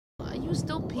Are you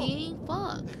still peeing?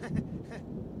 Fuck.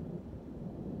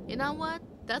 You know what?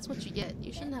 That's what you get.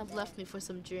 You shouldn't have left me for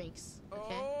some drinks,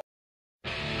 okay?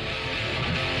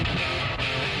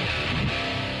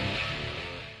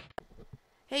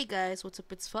 Hey guys, what's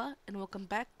up? It's Fa, and welcome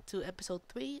back to episode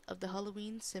 3 of the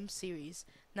Halloween Sim series.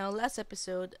 Now, last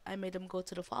episode, I made them go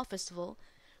to the fall festival,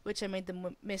 which I made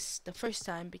them miss the first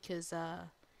time because I'm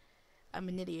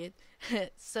an idiot.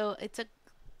 So it took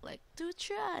like 2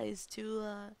 tries to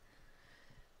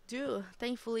do.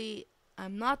 Thankfully,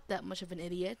 I'm not that much of an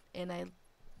idiot, and I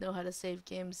know how to save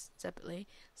games separately.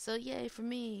 So yay for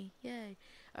me, yay!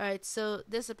 Alright, so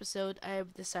this episode, I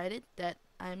have decided that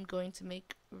I'm going to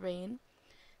make Rayne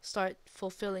start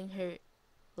fulfilling her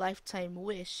lifetime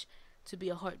wish to be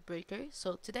a heartbreaker.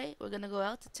 So today, we're gonna go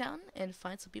out to town and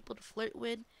find some people to flirt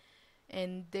with,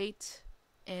 and date,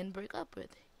 and break up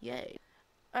with. Yay!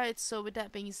 Alright, so with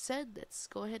that being said, let's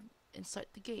go ahead and start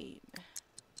the game.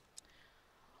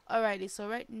 Alrighty, so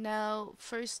right now,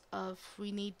 first off,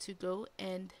 we need to go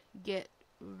and get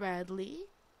Radley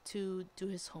to do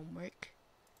his homework.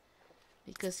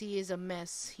 Because he is a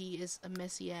mess. He is a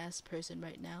messy ass person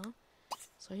right now.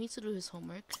 So he needs to do his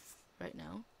homework right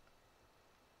now.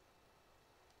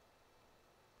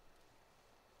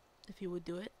 If he would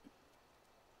do it.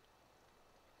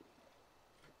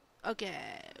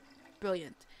 Okay,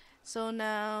 brilliant. So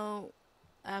now,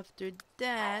 after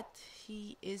that,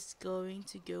 he is going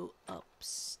to go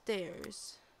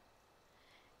upstairs.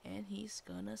 And he's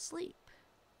gonna sleep.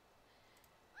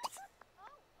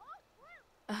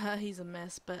 He's a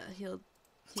mess, but he'll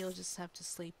just have to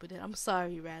sleep with it. I'm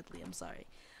sorry, Radley. I'm sorry.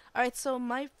 Alright, so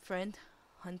my friend,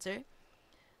 Hunter,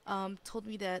 told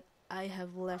me that I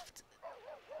have left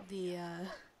the,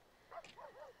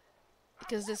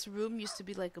 because this room used to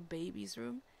be like a baby's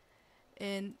room.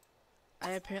 And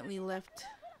I apparently left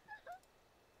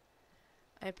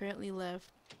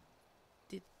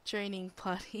the training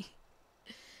potty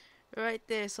right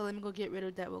there. So let me go get rid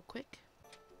of that real quick.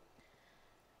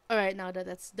 Alright, now that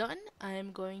that's done,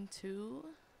 I'm going to...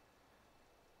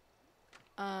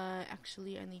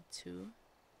 actually, I need to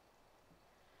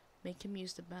make him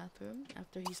use the bathroom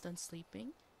after he's done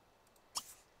sleeping.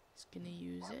 He's gonna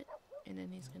use it, and then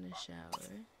he's gonna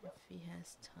shower if he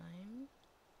has time.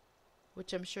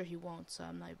 Which I'm sure he won't, so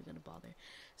I'm not even gonna bother.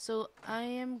 So, I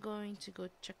am going to go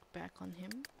check back on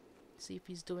him. See if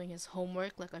he's doing his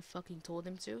homework like I fucking told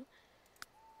him to.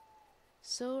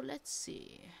 So, let's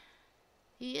see.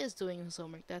 He is doing his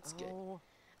homework, that's good.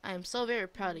 I am so very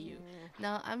proud of you.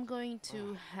 Now, I'm going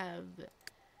to have...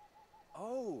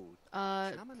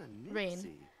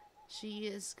 Rayne. She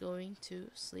is going to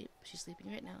sleep. She's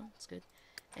sleeping right now, it's good.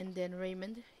 And then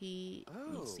Raymond, he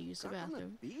needs to use the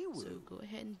bathroom. So go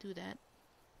ahead and do that.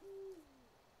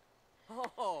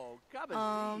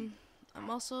 I'm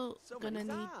also gonna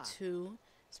need to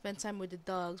spend time with the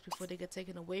dogs before they get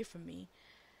taken away from me.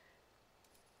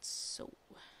 So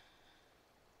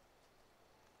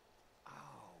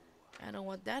I don't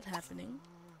want that happening.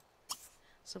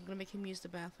 So I'm gonna make him use the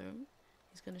bathroom.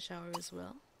 He's gonna shower as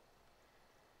well.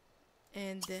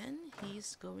 And then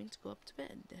he's going to go up to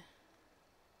bed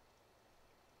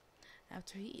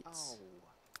after he eats,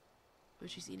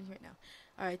 which he's eating right now.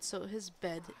 Alright, so his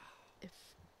bed, if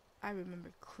I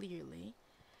remember clearly,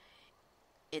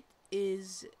 it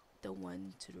is the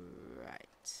one to the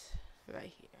right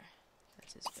here.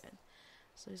 That's his bed.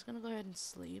 So he's gonna go ahead and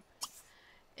sleep,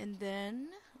 and then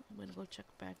I'm gonna go check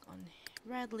back on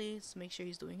Radley to make sure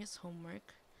he's doing his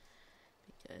homework,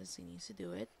 because he needs to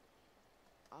do it.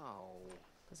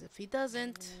 Because if he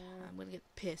doesn't, I'm gonna get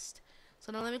pissed.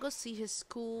 So now let me go see his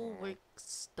school work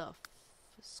stuff.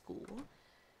 School.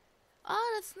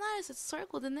 Oh, that's nice. It's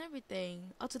circled and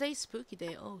everything. Oh, today's spooky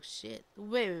day. Oh shit.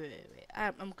 Wait.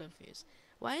 I'm confused.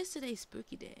 Why is today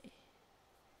spooky day?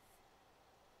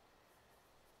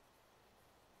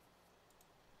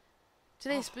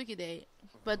 Today's spooky day,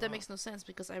 but that makes no sense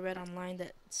because I read online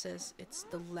that says it's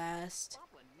the last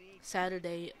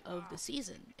Saturday of the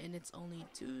season and it's only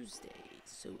Tuesday,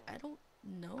 so I don't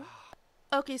know.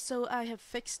 Okay, so I have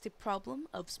fixed the problem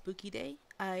of spooky day.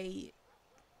 I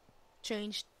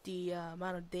changed the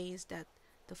amount of days that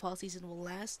the fall season will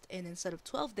last, and instead of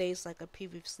 12 days like I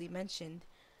previously mentioned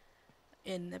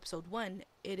in episode 1,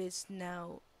 it is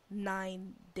now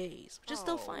 9 days, which is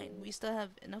still fine. We still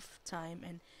have enough time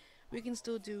and we can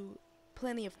still do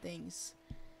plenty of things.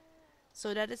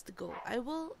 So that is the goal. I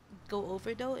will go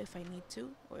over though if I need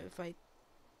to, or if I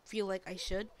feel like I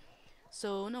should.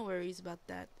 So no worries about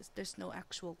that. There's no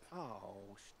actual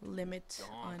limit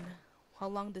on how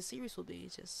long the series will be.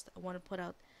 It's just I want to put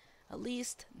out at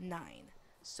least 9.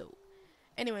 So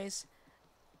anyways,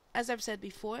 as I've said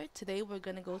before, today we're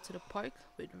gonna go to the park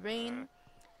with Rayne,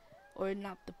 or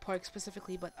not the park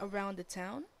specifically, but around the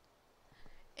town.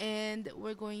 And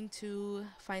we're going to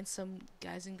find some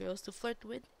guys and girls to flirt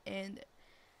with and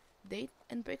date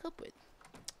and break up with.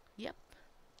 Yep.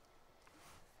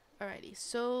 Alrighty,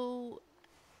 so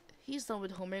he's done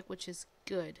with homework, which is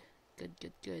good.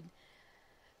 Good.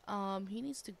 He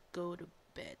needs to go to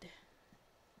bed.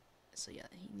 So yeah,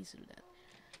 he needs to do that.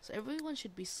 So everyone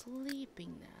should be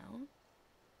sleeping now.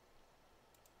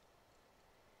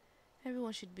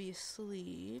 Everyone should be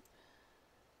asleep.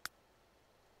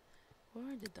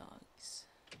 Where are the dogs?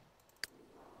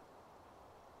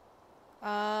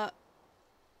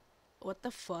 What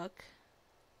the fuck?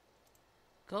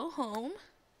 Go home?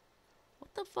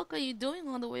 What the fuck are you doing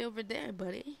on the way over there,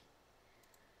 buddy?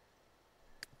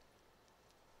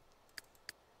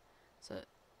 So,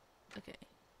 okay.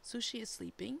 Sushi is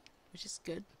sleeping, which is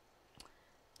good.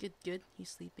 Good. He's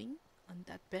sleeping on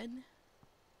that bed.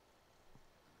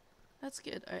 That's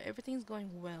good. Alright, everything's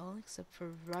going well, except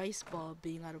for Rice Ball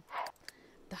being out of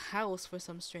the house for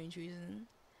some strange reason.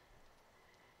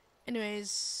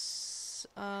 Anyways,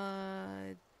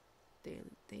 they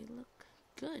look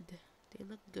good. They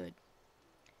look good.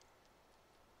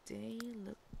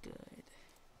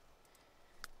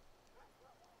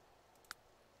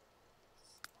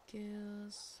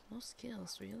 Skills. No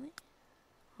skills, really?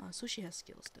 Sushi has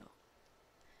skills, though.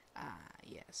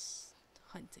 Yes.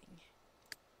 Hunting.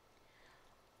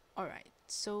 Alright,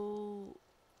 so...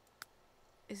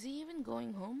 is he even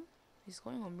going home? He's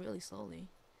going home really slowly.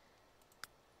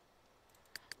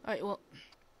 Alright, well...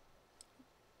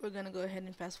 we're gonna go ahead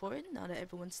and fast forward now that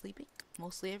everyone's sleeping.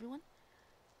 Mostly everyone.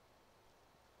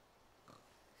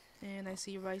 And I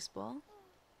see Rice Ball.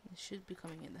 He should be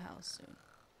coming in the house soon.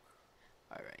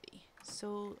 Alrighty,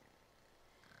 so...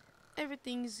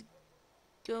 everything's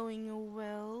going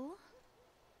well.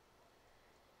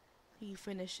 He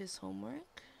finished his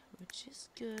homework, which is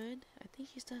good. I think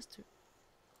he still has to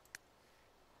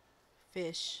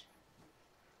fish.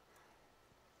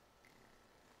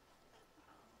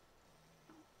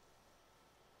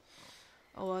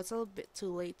 Oh, well, it's a little bit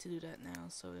too late to do that now,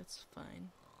 so it's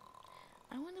fine.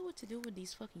 I wonder what to do with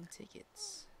these fucking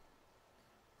tickets.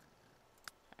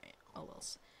 Alright, oh well.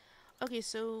 Okay,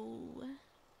 so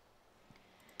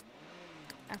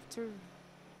after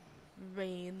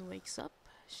Rayne wakes up,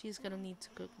 she's gonna need to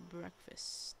cook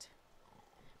breakfast,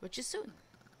 which is soon.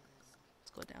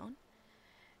 Let's go down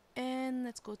and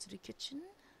let's go to the kitchen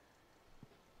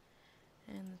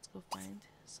and let's go find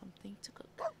something to cook.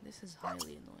 This is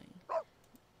highly annoying.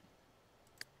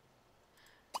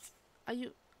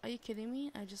 Are you kidding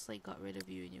me? I just like got rid of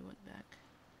you and you went back.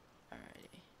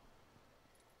 Alrighty.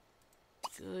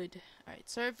 Good. Alright,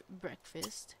 serve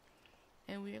breakfast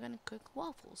and we're gonna cook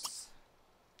waffles.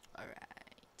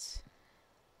 Alright.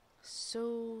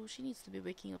 So she needs to be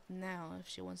waking up now if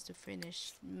she wants to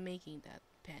finish making that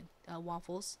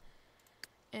waffles.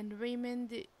 And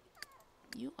Raymond,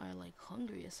 you are like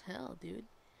hungry as hell, dude.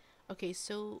 Okay,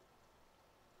 so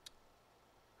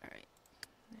alright.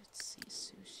 Let's see,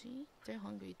 sushi. They're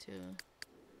hungry too.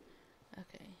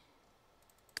 Okay.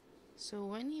 So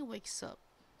when he wakes up,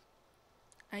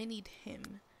 I need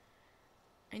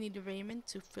Raymond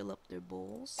to fill up their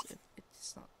bowls if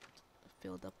it's not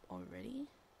filled up already.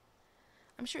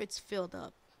 I'm sure it's filled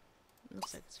up. It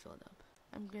looks like it's filled up.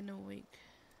 I'm gonna wake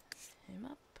him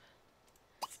up.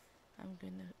 I'm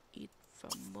gonna eat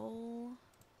from bowl.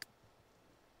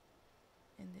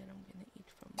 And then I'm gonna eat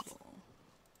from bowl.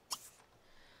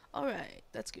 Alright,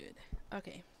 that's good.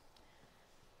 Okay.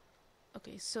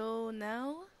 Okay, so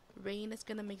now Rayne is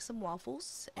gonna make some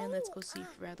waffles. And let's go see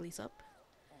if Radley's up.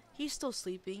 He's still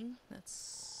sleeping.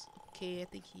 That's okay. I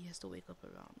think he has to wake up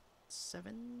around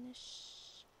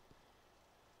 7-ish.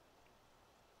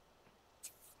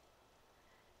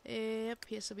 Yep,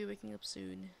 he has to be waking up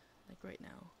soon. Like right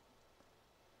now.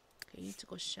 Okay, you need to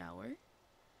go shower.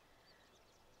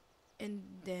 And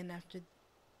then after...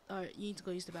 or you need to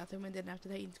go use the bathroom, and then after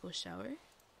that you need to go shower.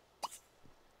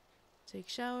 Take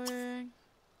shower.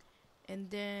 And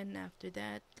then after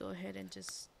that, go ahead and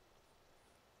just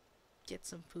get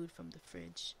some food from the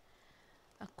fridge.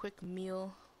 A quick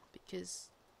meal, because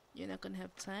you're not gonna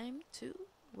have time to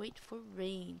wait for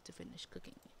Rayne to finish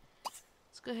cooking.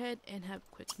 Let's go ahead and have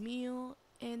a quick meal,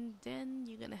 and then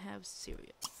you're gonna have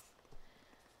cereal.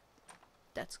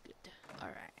 That's good.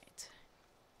 Alright.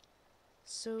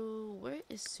 So, where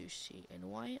is Sushi, and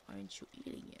why aren't you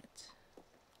eating yet?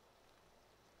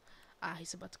 Ah,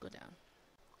 he's about to go down.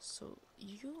 So,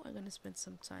 you are gonna spend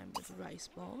some time with Rice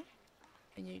Ball,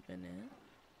 and you're gonna...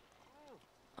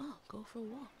 oh, go for a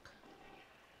walk.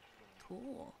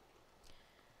 Cool.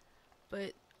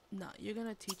 But no, you're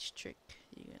gonna teach trick.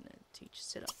 You're gonna teach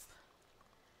sit up.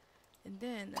 And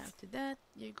then after that,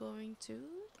 you're going to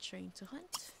train to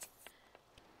hunt.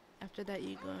 After that,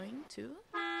 you're going to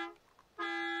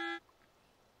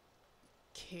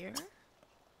care.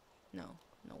 No,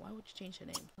 why would you change her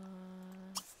name?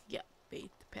 Yeah,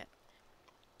 bathe the pet.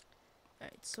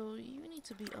 Alright, so you need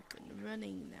to be up and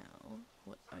running now.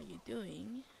 What are you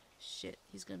doing? Shit,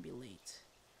 he's gonna be late.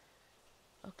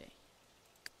 Okay.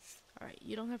 Alright,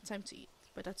 you don't have time to eat,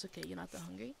 but that's okay, you're not that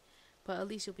hungry. But at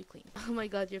least you'll be clean. Oh my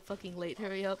god, you're fucking late,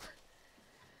 hurry up.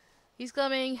 He's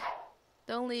coming.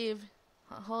 Don't leave.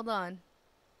 Hold on.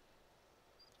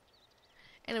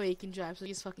 Anyway, you can drive, so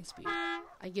use fucking speed.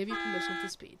 I give you permission to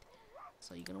speed.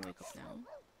 So you're gonna wake up now.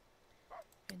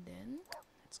 And then,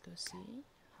 let's go see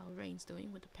how Rayne's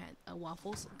doing with the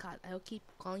waffles. God, I'll keep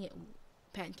calling it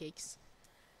pancakes.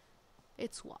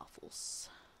 It's waffles.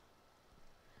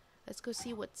 Let's go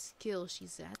see what skill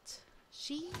she's at.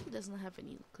 She doesn't have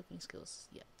any cooking skills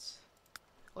yet.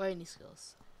 Or any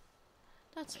skills.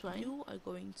 That's fine. You are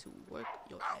going to work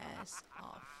your ass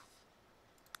off.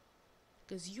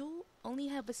 Because you only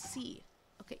have a C.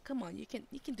 Okay, come on, you can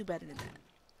do better than that.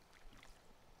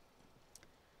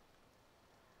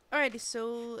 Alrighty,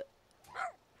 so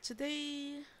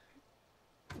today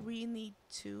we need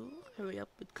to hurry up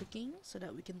with cooking so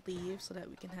that we can leave, so that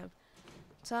we can have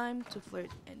time to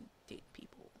flirt and date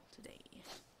people today.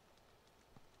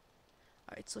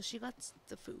 Alright, so she got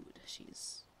the food.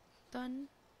 She's done.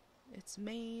 It's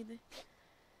made.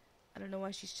 I don't know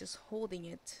why she's just holding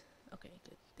it. Okay,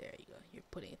 good. There you go. You're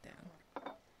putting it down.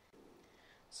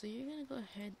 So you're gonna go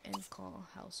ahead and call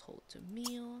household to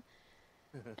meal.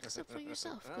 Except for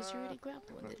yourself, because you already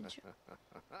grabbed one, didn't you?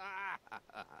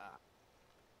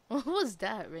 What was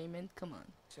that, Raymond? Come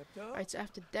on. Alright, so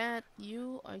after that,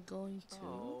 you are going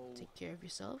to take care of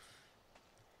yourself.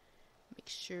 Make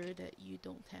sure that you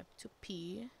don't have to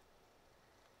pee,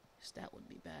 because that would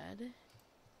be bad.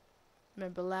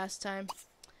 Remember last time?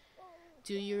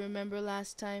 Do you remember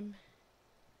last time?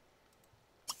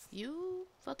 You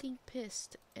fucking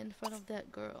pissed in front of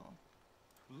that girl.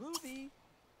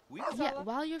 Yeah,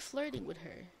 while you're flirting with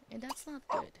her. And that's not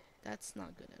good. That's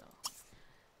not good at all.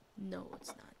 No, it's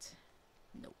not.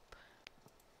 Nope.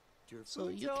 So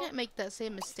you can't make that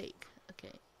same mistake,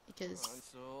 okay? Because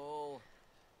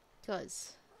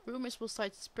rumors will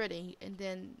start spreading, and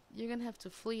then you're gonna have to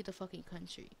flee the fucking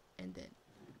country, and then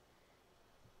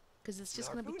because it's just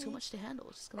gonna be too much to handle.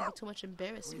 It's just gonna be too much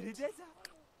embarrassment.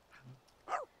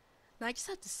 Now I just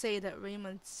have to say that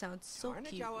Raymond sounds so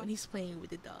cute when he's playing with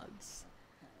the dogs.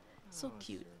 So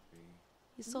cute.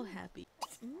 He's so happy.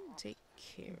 Take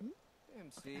care.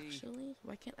 Okay, actually,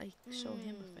 why can't I show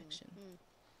him affection?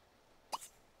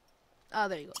 Oh,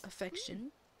 there you go.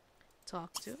 Affection.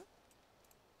 Talk to.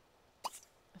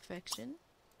 Affection.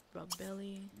 Rub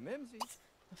belly.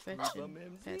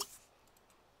 Affection. Pet.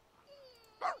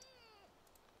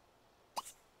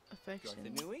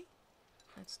 Affection.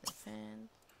 That's the fan.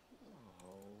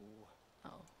 Oh,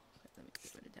 okay, let me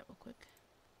get rid of that real quick.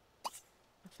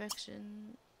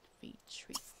 Affection. Feed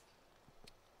treat.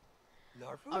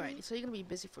 Alright, so you're gonna be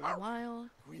busy for a while,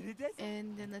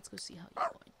 and then let's go see how you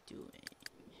are doing.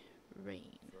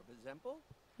 Rayne,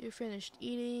 you're finished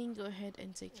eating. Go ahead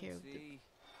and take care of the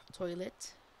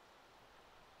toilet.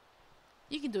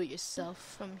 You can do it yourself.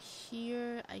 From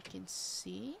here, I can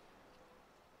see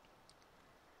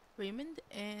Raymond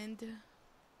and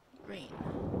Rayne.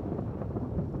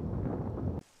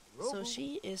 So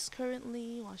she is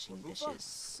currently washing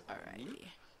dishes.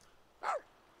 Alrighty.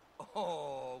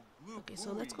 Okay,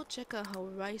 so let's go check out how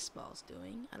Rice Ball's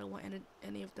doing. I don't want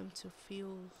any of them to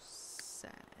feel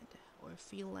sad or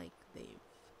feel like they've,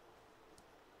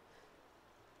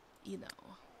 you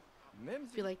know,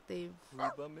 feel like they're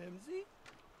not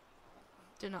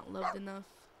loved enough.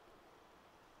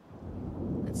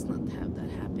 Let's not have that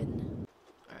happen.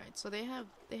 Alright, so they have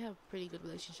pretty good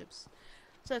relationships.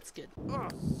 So that's good.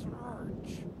 What's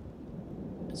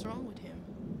wrong with him?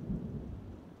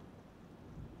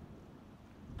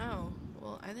 Oh,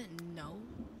 well, I didn't know.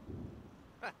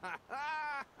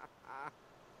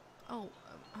 Oh,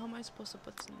 how am I supposed to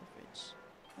put this in the fridge?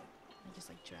 I just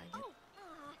like drag it.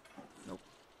 Nope.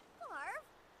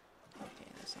 Okay,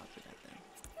 let's not do that then.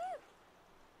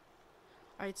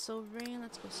 Alright, so Rayne,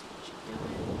 let's go see what you're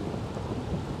doing.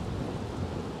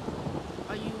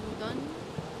 Are you done?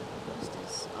 What is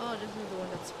this? Oh, this is the one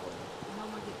that's spoiled. How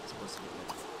am I supposed to get rid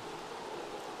of it?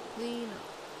 Clean up.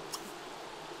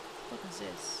 What is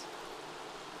this?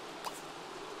 I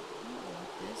don't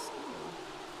want this.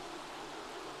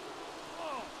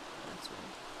 Oh. That's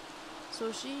right.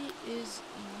 So she is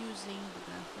using the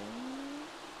bathroom.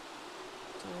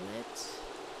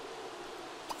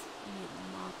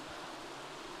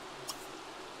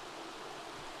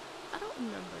 don't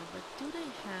remember, but do they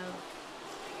have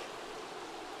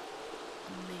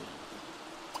a maid?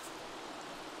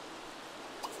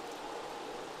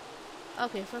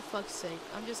 Okay, for fuck's sake,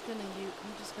 I'm just gonna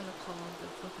call the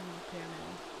fucking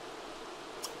repairman.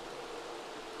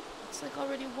 It's like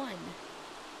already 1. Alright,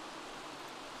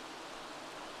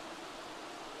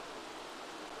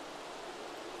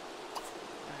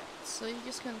 so you're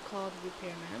just gonna call the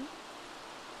repairman.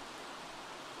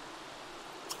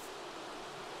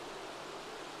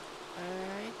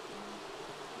 Alright.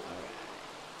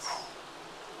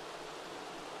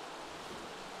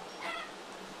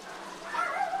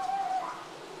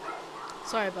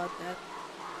 Sorry about that.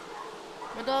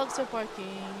 My dogs are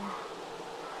barking.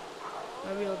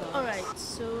 My real dogs. Alright,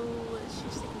 so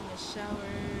she's taking a shower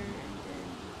and then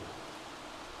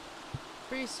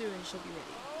pretty soon she'll be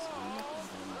ready. So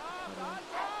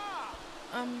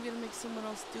I'm gonna make someone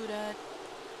else do that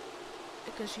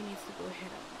because she needs to go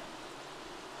head out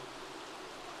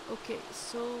now. Okay,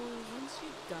 so once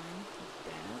you're done with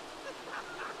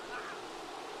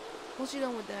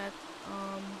that,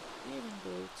 we're gonna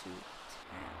go to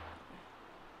town.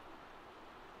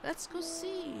 Let's go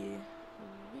see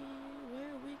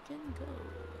where we can go.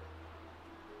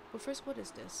 But first, what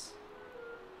is this?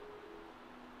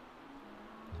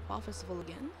 Fall festival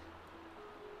again?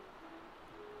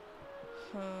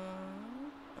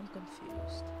 I'm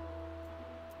confused.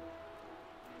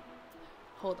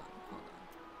 Hold on.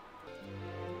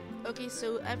 Okay,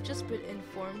 so I've just been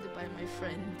informed by my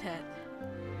friend that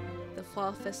the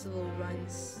fall festival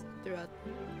runs throughout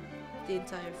the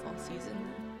entire fall season,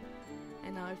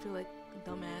 and now I feel like a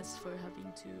dumbass for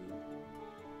having to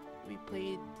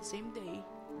replay it the same day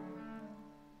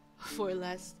for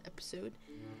last episode.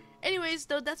 Anyways,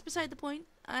 though, that's beside the point.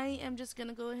 I am just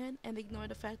gonna go ahead and ignore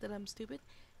the fact that I'm stupid,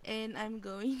 and I'm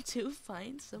going to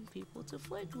find some people to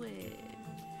flirt with.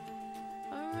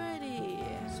 Alrighty,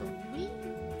 so we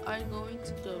are going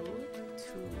to go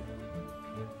to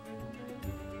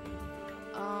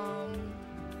I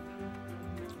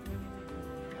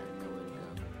don't know where to go.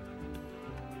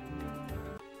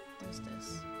 What's this?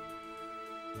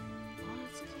 Oh,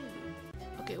 that's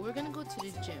cute. Okay, we're gonna go to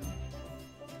the gym.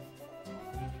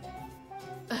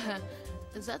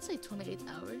 Does that say 28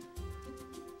 hour?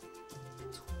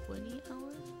 20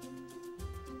 hour?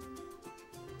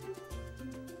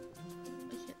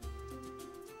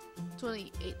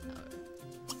 28 hour.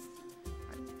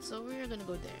 Alright, so we're gonna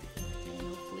go there. And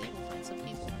hopefully we'll find some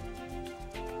people.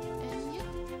 And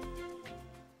yeah.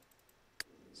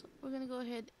 So we're gonna go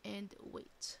ahead and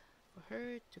wait for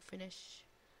her to finish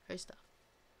her stuff.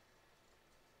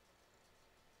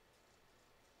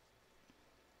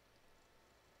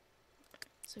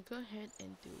 So go ahead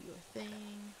and do your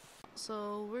thing.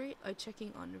 So we are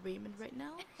checking on Rayne right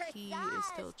now. He is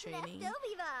still training,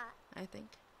 I think.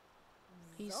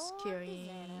 He's carrying.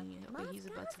 Okay, he's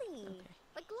about to.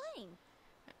 Okay.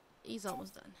 He's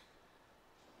almost done.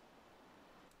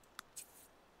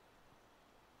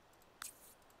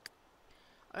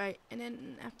 Alright, and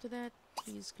then after that,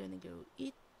 he's gonna go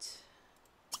eat.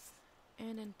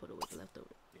 And then put away the leftovers.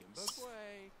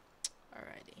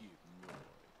 Alrighty.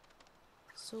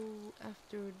 So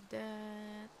after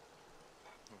that.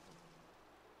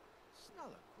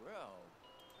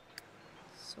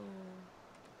 So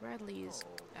Bradley is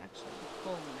actually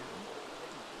home now.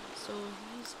 So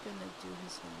he's gonna do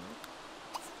his homework.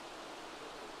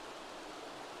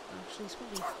 Actually, he's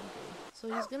probably hungry. So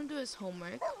he's gonna do his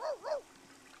homework.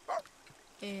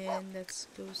 And let's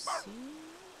go see.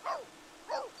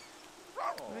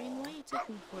 Rayne, why are you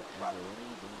taking forever? What are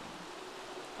you doing?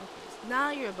 Okay, so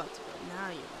now you're about to go.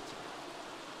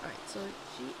 Alright, so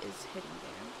she is heading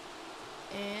there.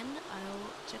 And I'll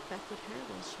check back with her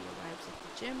when she arrives at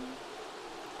the gym.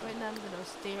 Right now I'm gonna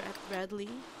stare at Bradley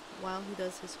while he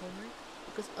does his homework,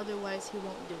 because otherwise he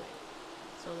won't do it.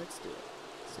 So let's do it.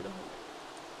 Let's do the homework.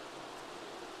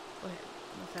 Go ahead.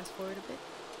 I'm gonna fast forward a bit.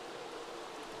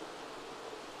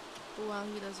 While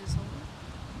he does his homework.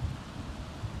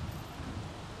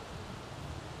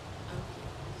 Okay,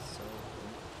 so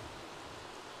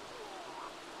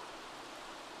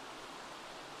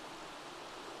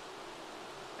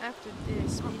after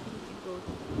this, maybe we can go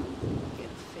get a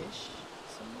fish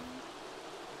somewhere.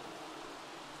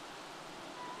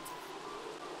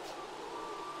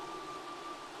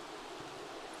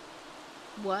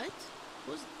 What?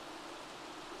 Who's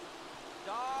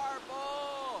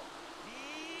Darbo?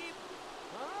 Deep?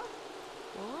 Huh?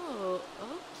 Whoa,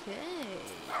 okay.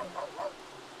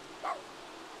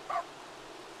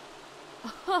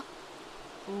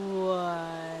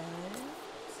 What?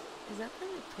 Is that the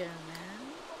repairman?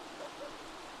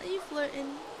 Are you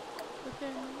flirting?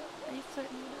 Okay. Are you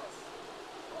flirting with us?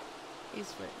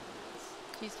 He's flirting with us.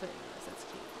 She's flirting with us. That's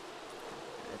cute.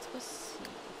 Alright, let's go see if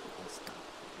we can stop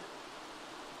here.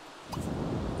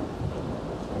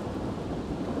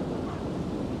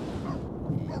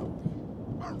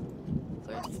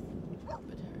 Flirt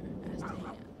with her as they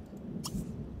am.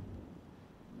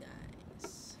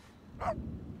 Nice.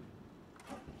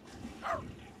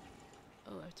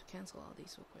 Oh, I have to cancel all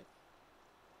these real quick.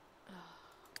 Oh,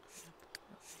 okay.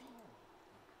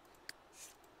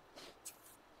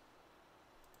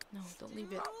 No, don't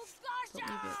leave it. Don't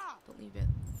leave it. Don't leave it.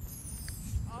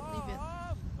 Don't leave it.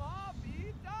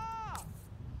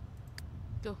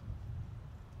 Go.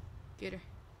 Get her.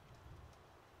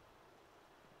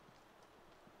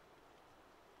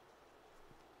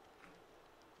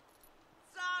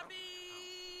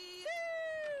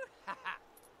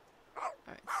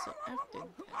 Alright, so after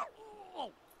that.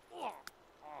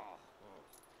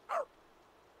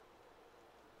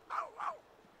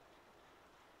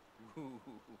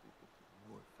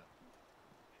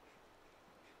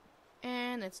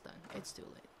 And it's done. It's too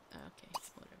late. Okay,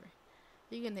 whatever.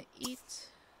 You're gonna eat.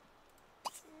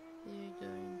 You're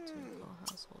going to call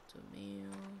household to a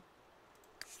meal.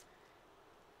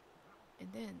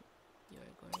 And then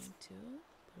you're going to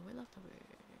put away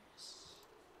leftovers.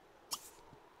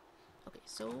 Okay,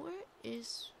 so where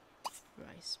is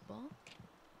rice ball?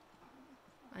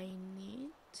 I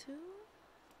need to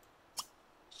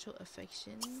show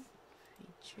affection.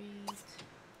 Retreat.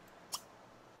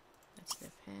 That's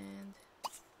left hand.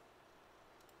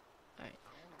 Alright,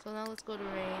 so now let's go to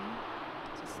Rayne.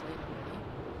 It's late already.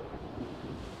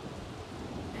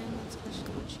 And let's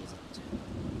question what she's up to.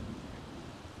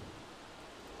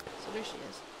 So there she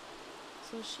is.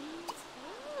 So she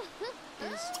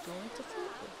is going to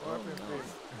flirt with him. Oh no.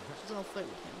 She's gonna flirt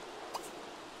with him.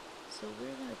 So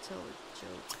we're gonna tell a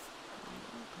joke. I'm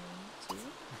going to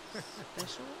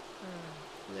special,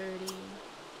 flirty,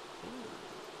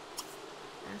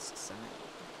 ask sign.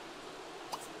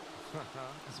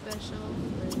 Special,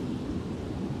 flirty,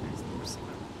 ask lip sync.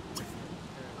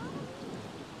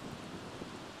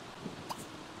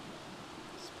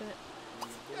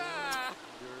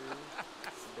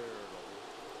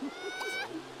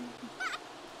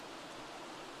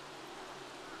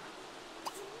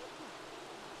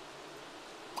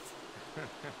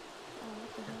 Oh,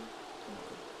 what the hell?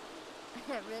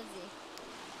 Rizzy.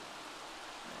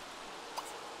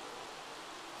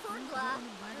 Fordla.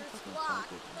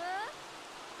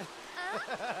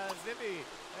 Zippy.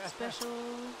 Special,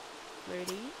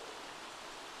 flirty.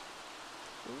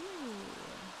 Ooh.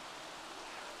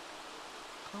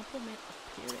 Compliment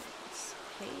appearance.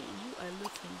 Hey, you are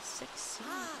looking sexy.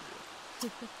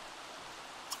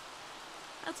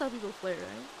 That's how people flirt,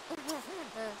 right?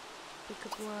 Pick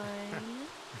up line.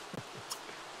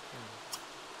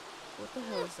 What the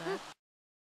hell is that?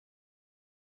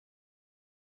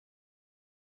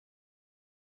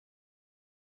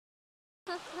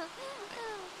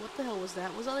 What the hell was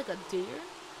that? Was that like a deer?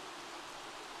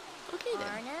 Okay then.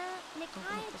 Arna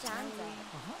Nikaya Janza.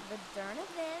 Moderna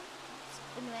Viv.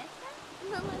 Nuestra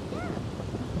Malavia.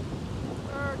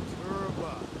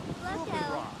 Turba. Loco.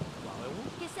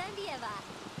 Casandieva.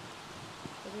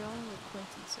 But they're only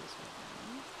acquaintances right now.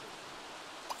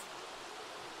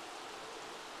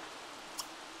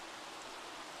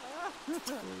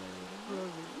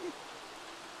 Flirty.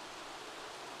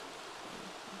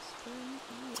 Let's put him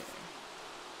here.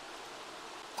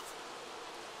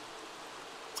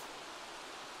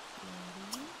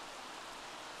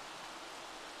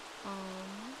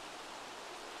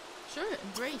 Sure,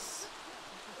 embrace.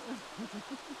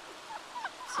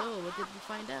 So, what did we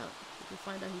find out? Did we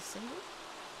find out he's single?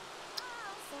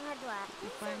 Sahadwa. Did we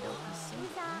find out he's single?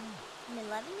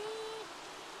 Milovini.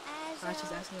 Ah,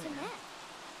 she's asking right now.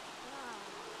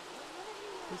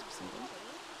 He's single.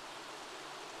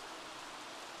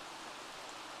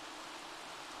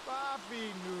 Papi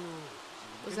nu.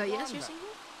 Was that yes, you're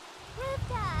single?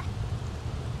 Rivka.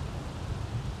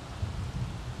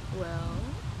 Well.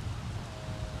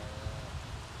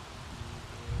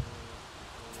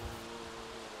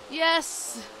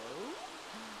 Yes!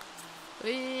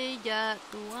 We got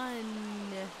one.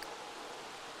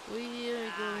 We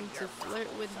are going to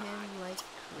flirt with him like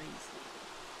crazy.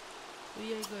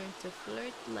 We are going to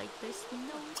flirt like there's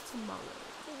no tomorrow.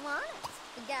 What?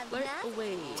 Flirt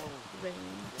away,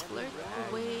 Rayne. Flirt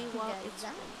away while it's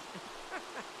raining.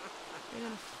 We're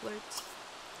gonna flirt,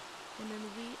 and then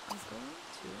we are going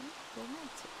to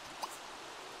romantic.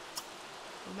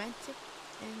 Romantic,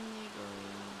 and we're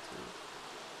going to.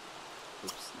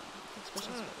 Oops, no.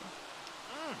 Special flirty.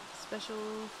 Special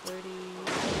flirty.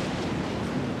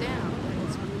 Down, and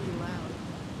it's really loud.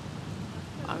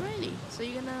 Alrighty, so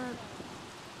you're gonna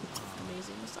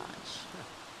amazing massage.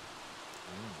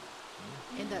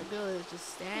 And that girl is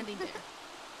just standing there.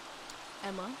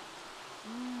 Emma.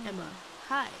 Emma,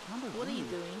 hi. What are you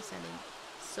doing standing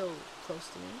so close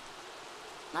to me?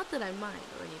 Not that I mind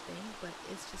or anything, but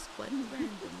it's just quite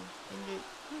random. And you're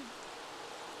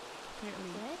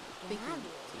apparently thinking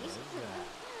to yourself.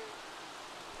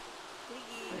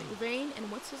 Right, Rayne and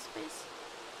what's his face?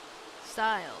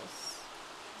 Styles.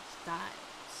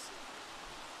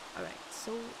 Alright,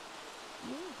 so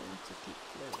you're going to keep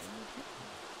flirting with him.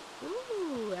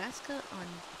 Ooh, ask her on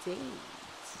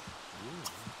dates.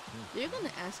 You're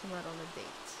gonna ask him out on a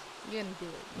date. You're gonna do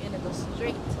it. You're gonna go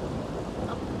straight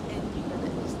up and you're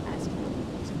gonna just ask him.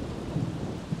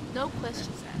 No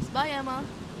questions asked. Bye, Emma.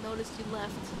 Noticed you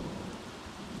left a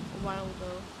while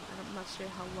ago. I'm not sure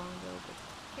how long ago, but.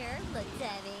 Here, look,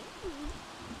 Daddy.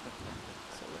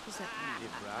 So what does that mean?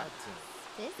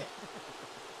 Visit.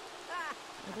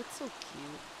 Oh, that's so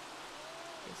cute.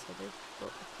 Okay, so they're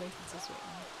both acquaintances right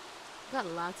now. Got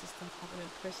lots of stuff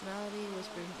happening. Personality,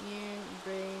 whispering ear,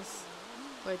 embrace,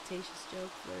 flirtatious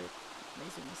joke, flirt,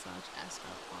 amazing massage, ask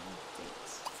out on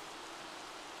dates.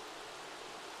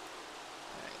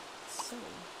 Alright, so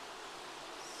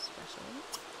special.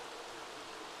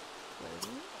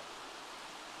 Flirting.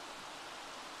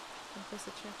 Impress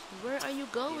attraction. Where are you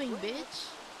going,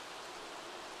 bitch?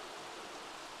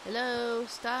 Hello,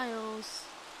 Styles.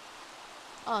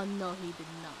 Oh no, he did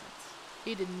not.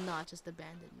 He did not just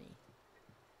abandon me.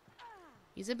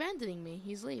 He's abandoning me.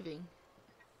 He's leaving.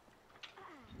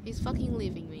 He's fucking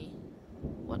leaving me.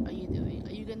 What are you doing?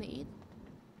 Are you gonna eat?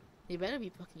 You better be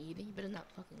fucking eating. You better not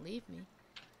fucking leave me.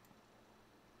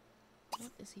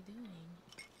 What is he doing?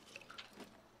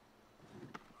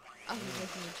 Oh, he's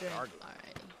making a drink.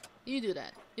 Alrighty. You do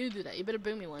that. You do that. You better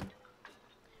bring me one.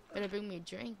 Better bring me a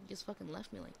drink. You just fucking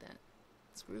left me like that.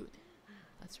 That's rude.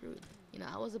 That's rude. You know,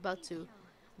 I was about to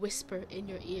whisper in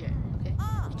your ear,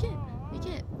 okay? You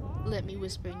can't let me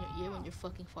whisper in your ear when you're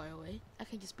fucking far away. I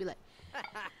can just be like,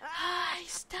 hi,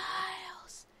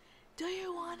 Styles. Do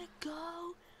you want to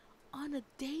go on a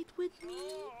date with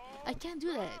me? I can't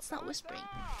do that. It's not whispering.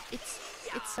 It's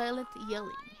silent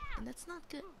yelling. And that's not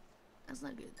good. That's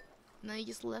not good. Now you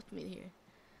just left me here.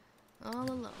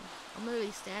 All alone. I'm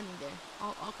literally standing there,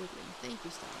 all awkwardly. Thank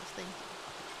you, Styles. Thank you.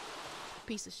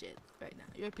 Piece of shit right now.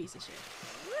 You're a piece of shit.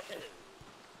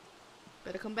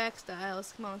 Better come back,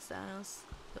 Styles. Come on, Styles.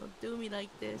 Don't do me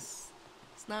like this.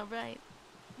 It's not right.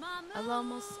 I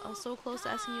was so close to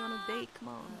asking you on a date. Come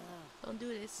on. Don't do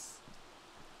this.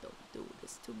 Don't do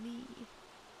this to me.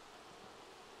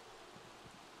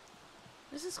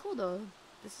 This is cool though.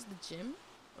 This is the gym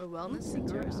or wellness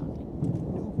center or something.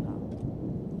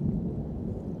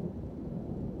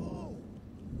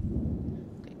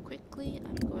 Okay, quickly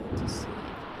I'm going to see if he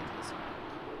did his work.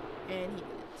 And he did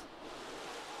it.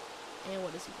 And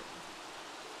what is he doing?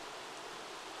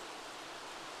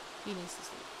 He needs to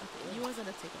sleep. Okay, you are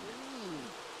gonna take a nap.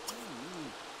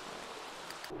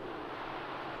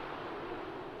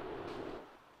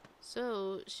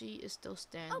 So she is still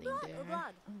standing there.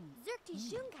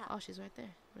 Oh, she's right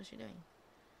there. What is she doing?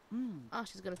 Oh,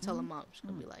 she's gonna tell him off. She's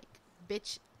gonna be like,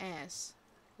 bitch ass,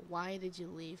 why did you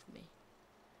leave me?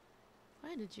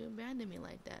 Why did you abandon me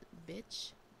like that,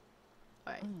 bitch?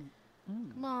 Alright.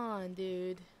 Come on,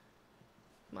 dude.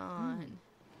 Come on.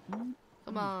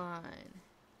 Come on.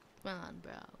 Come on,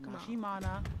 bro. Come on.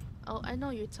 Oh, I know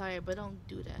you're tired, but don't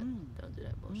do that. Don't do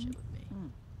that bullshit with me.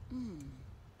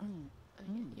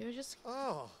 Okay, you're just...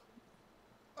 Oh.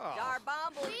 You're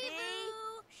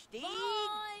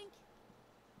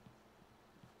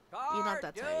not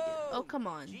that tired yet. Oh, come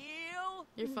on.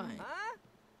 You're fine.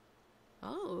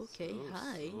 Oh, okay.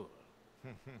 Hi.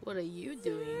 What are you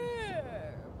doing?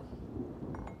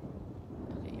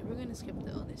 Okay, we're gonna skip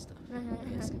the other stuff. You're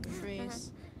gonna skip the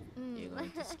phrase. You're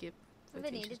going to skip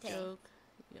flirtatious joke.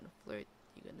 You're gonna flirt.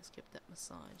 You're gonna skip that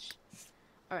massage.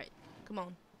 Alright, come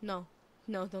on. No,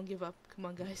 don't give up. Come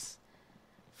on, guys.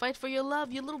 Fight for your love,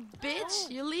 you little bitch.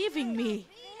 You're leaving me.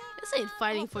 This ain't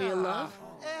fighting for your love.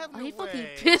 Oh, he fucking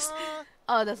pissed.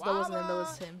 Oh, that wasn't him. That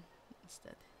was him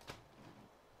instead.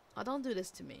 Oh, don't do this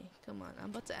to me. Come on, I'm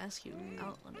about to ask you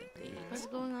out on a date. What's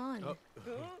going on?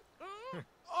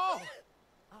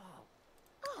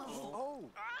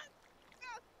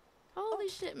 Holy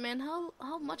shit, man.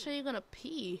 How much are you gonna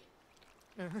pee?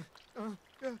 Are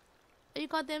you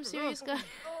goddamn serious, guys?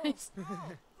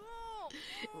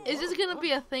 Is this gonna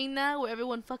be a thing now where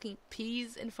everyone fucking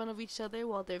pees in front of each other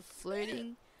while they're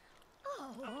flirting?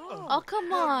 Oh,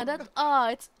 come on. It's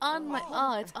on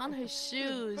it's on her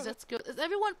shoes. That's good. Is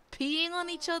everyone peeing on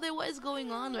each other? What is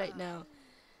going on right now?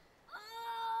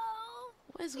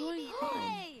 What is going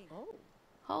on? Oh.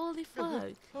 Holy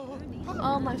fuck.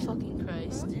 Oh my fucking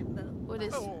Christ. What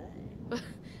is...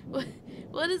 What,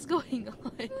 what is going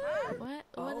on?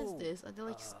 What is this? Are they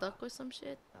like stuck or some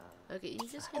shit? Okay, you're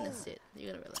just gonna sit.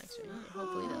 You're gonna relax right here.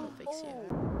 Hopefully that'll fix you.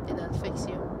 Did that fix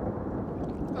you?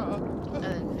 That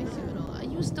didn't fix you at all. Are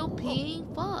you still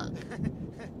peeing? Fuck.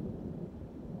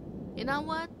 You know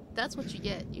what? That's what you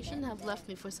get. You shouldn't have left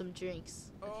me for some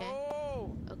drinks. Okay?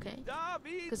 Okay?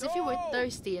 Because if you were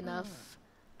thirsty enough,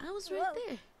 I was right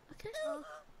there. Okay?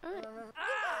 Alright.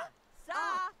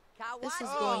 This is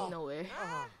going nowhere.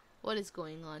 What is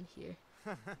going on here?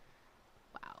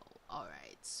 Wow.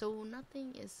 Alright. So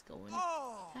nothing is going to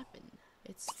happen.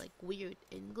 It's like weird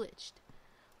and glitched.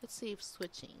 Let's see if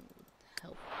switching would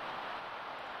help.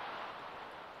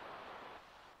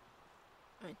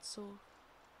 Alright, so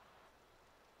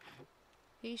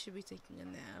he should be taking a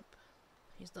nap.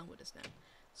 He's done with his nap.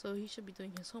 So he should be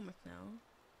doing his homework now.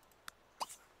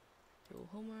 Do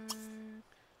homework.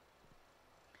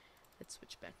 Let's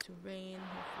switch back to Rayne.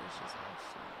 Hopefully she's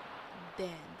also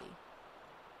dandy.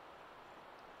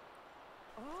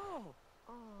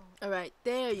 Alright,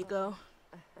 there you go.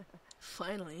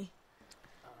 Finally.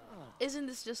 Isn't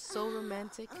this just so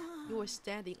romantic? You were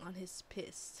standing on his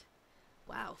piss.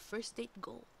 Wow, first date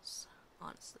goals.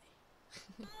 Honestly.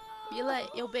 You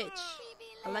like, yo bitch,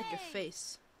 I like your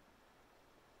face.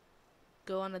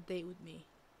 Go on a date with me.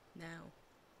 Now.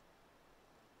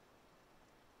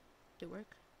 Did it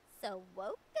work? So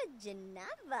woka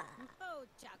Geneva.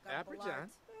 Apperjan.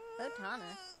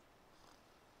 Photana.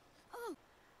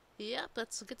 Yep,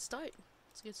 that's a good start.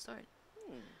 It's a good start.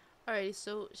 Alrighty,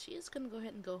 so she is gonna go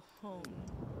ahead and go home.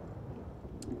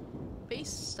 Base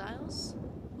Styles,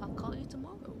 I'll call you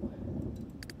tomorrow.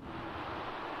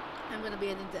 I'm gonna be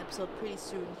ending the episode pretty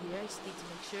soon here. I just need to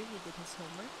make sure he did his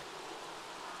homework.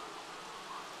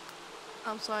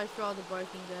 I'm sorry for all the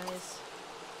barking, guys.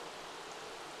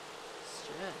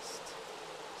 Stressed.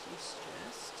 She's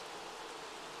stressed.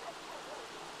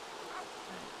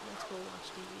 Alright, let's go watch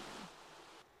TV then.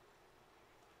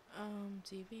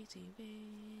 TV,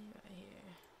 right here.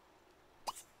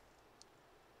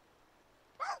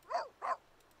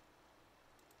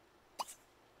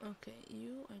 Okay,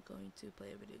 you are going to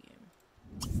play a video game.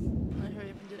 I'll hurry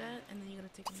up and do that, and then you're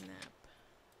gonna take a nap.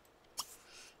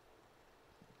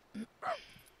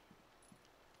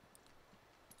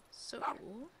 So,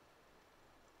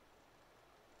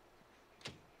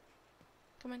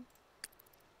 come on.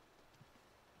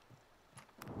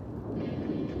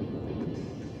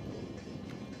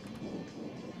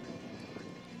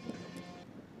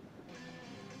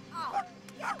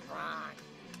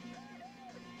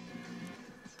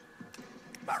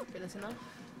 Okay, that's enough.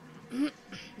 You're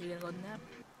gonna go nap?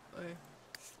 Or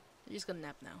you're just gonna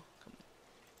nap now? Come on.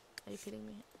 Are you kidding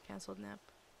me? Cancelled nap.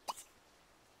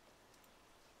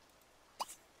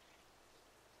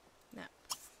 Nap.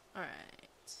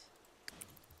 Alright.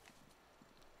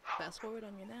 Fast forward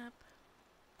on your nap.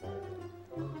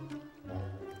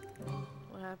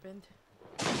 What happened?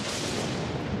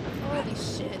 Holy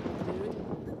shit, dude.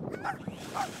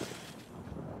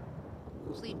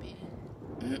 Sleepy.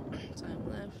 Time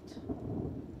left.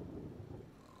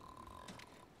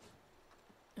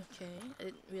 Okay, I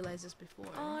didn't realize this before.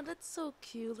 Oh, that's so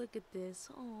cute. Look at this.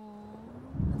 Oh,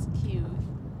 that's cute.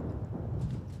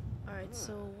 Alright,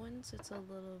 so once it's a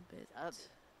little bit...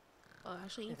 Oh,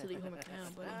 actually, you need to do your homework now,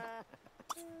 buddy.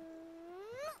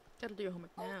 Gotta do your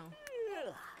homework now.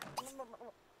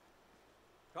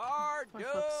 For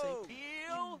fuck's sake.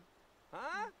 Deal?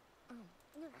 Huh?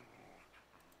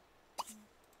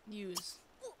 Use.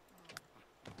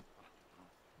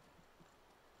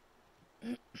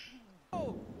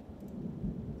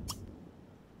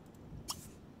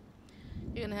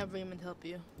 You're gonna have Raymond help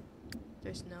you.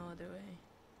 There's no other way.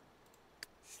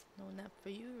 No nap for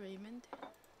you, Raymond.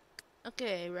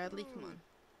 Okay, Radley, come on.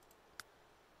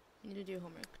 You need to do your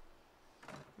homework.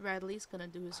 Radley's gonna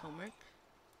do his homework.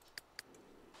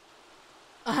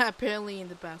 Apparently in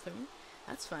the bathroom.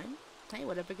 That's fine. Hey,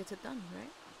 whatever gets it done,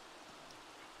 right?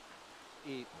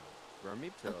 Eat.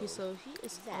 Okay, so he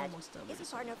is almost done with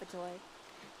his homework. for toy.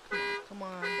 Come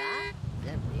on.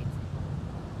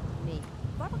 Me.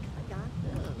 You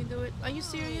can do it. Are you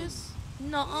serious?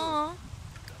 Nuh-uh.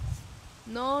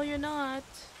 No, you're not.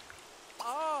 You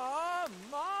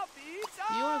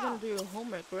are gonna do your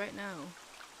homework right now.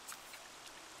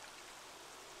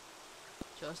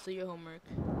 Just do your homework.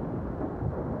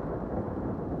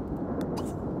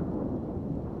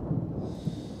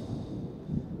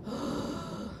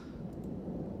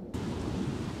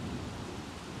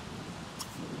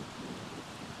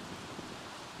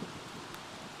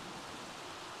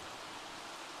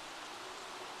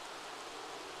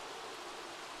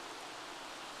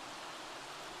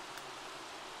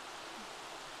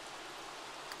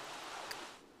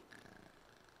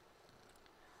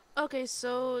 Okay,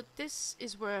 so this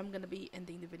is where I'm gonna be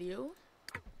ending the video.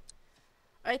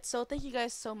 Alright, so thank you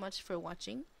guys so much for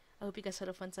watching. I hope you guys had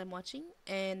a fun time watching,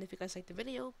 and if you guys liked the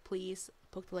video, please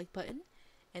poke the like button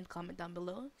and comment down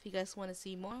below. If you guys want to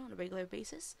see more on a regular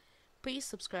basis, please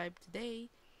subscribe today.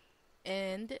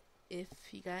 And if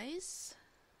you guys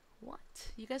want,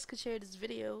 you guys could share this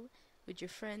video with your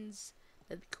friends.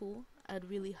 That'd be cool. I'd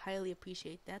really highly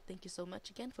appreciate that. Thank you so much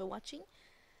again for watching,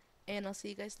 and I'll see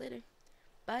you guys later.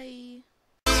 Bye.